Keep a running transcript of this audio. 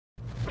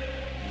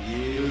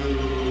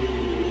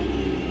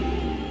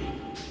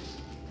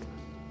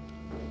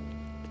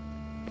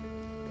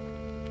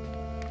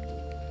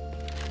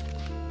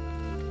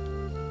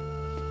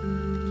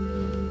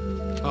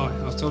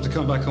was told to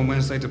come back on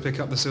Wednesday to pick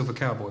up the silver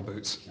cowboy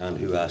boots. And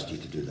who asked you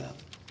to do that?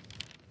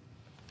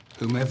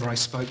 Whomever I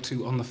spoke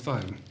to on the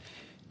phone.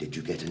 Did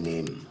you get a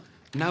name?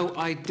 No,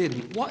 I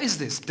didn't. What is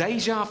this?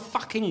 Deja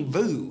fucking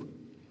vu?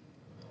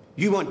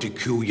 You want to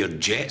cool your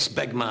jets,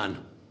 big man.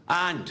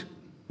 And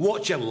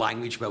watch your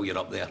language while you're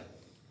up there.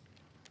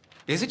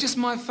 Is it just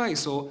my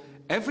face, or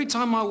every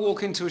time I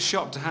walk into a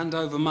shop to hand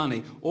over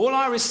money, all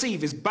I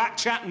receive is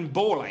backchat and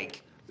ball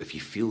ache? If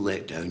you feel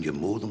let down, you're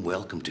more than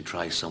welcome to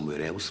try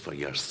somewhere else for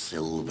your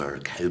silver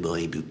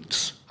cowboy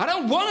boots. I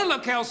don't want to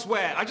look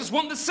elsewhere. I just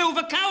want the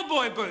silver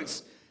cowboy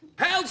boots.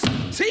 Hell's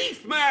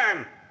teeth,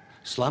 man!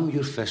 Slam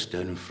your fist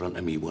down in front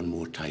of me one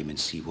more time and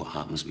see what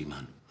happens, wee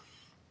man.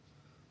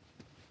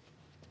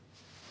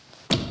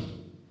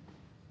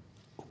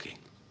 Okay.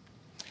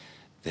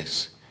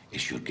 This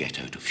is your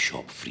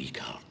get-out-of-shop-free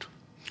card.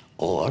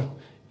 Or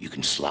you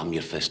can slam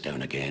your fist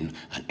down again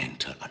and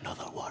enter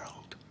another world.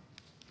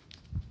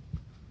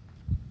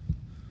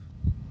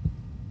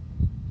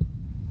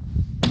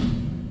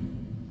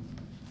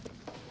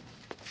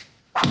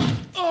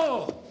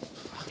 Oh!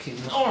 Fucking...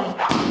 Oh!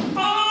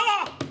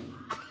 Ah!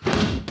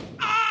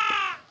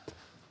 Ah!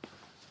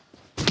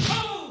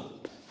 Oh!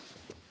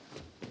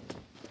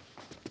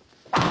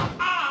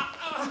 Ah!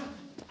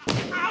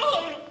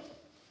 Ow!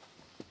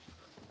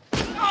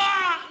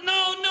 Ah!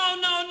 No, no,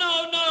 no, no,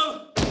 no!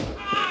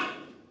 Ah!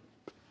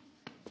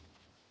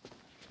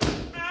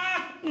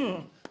 Ah!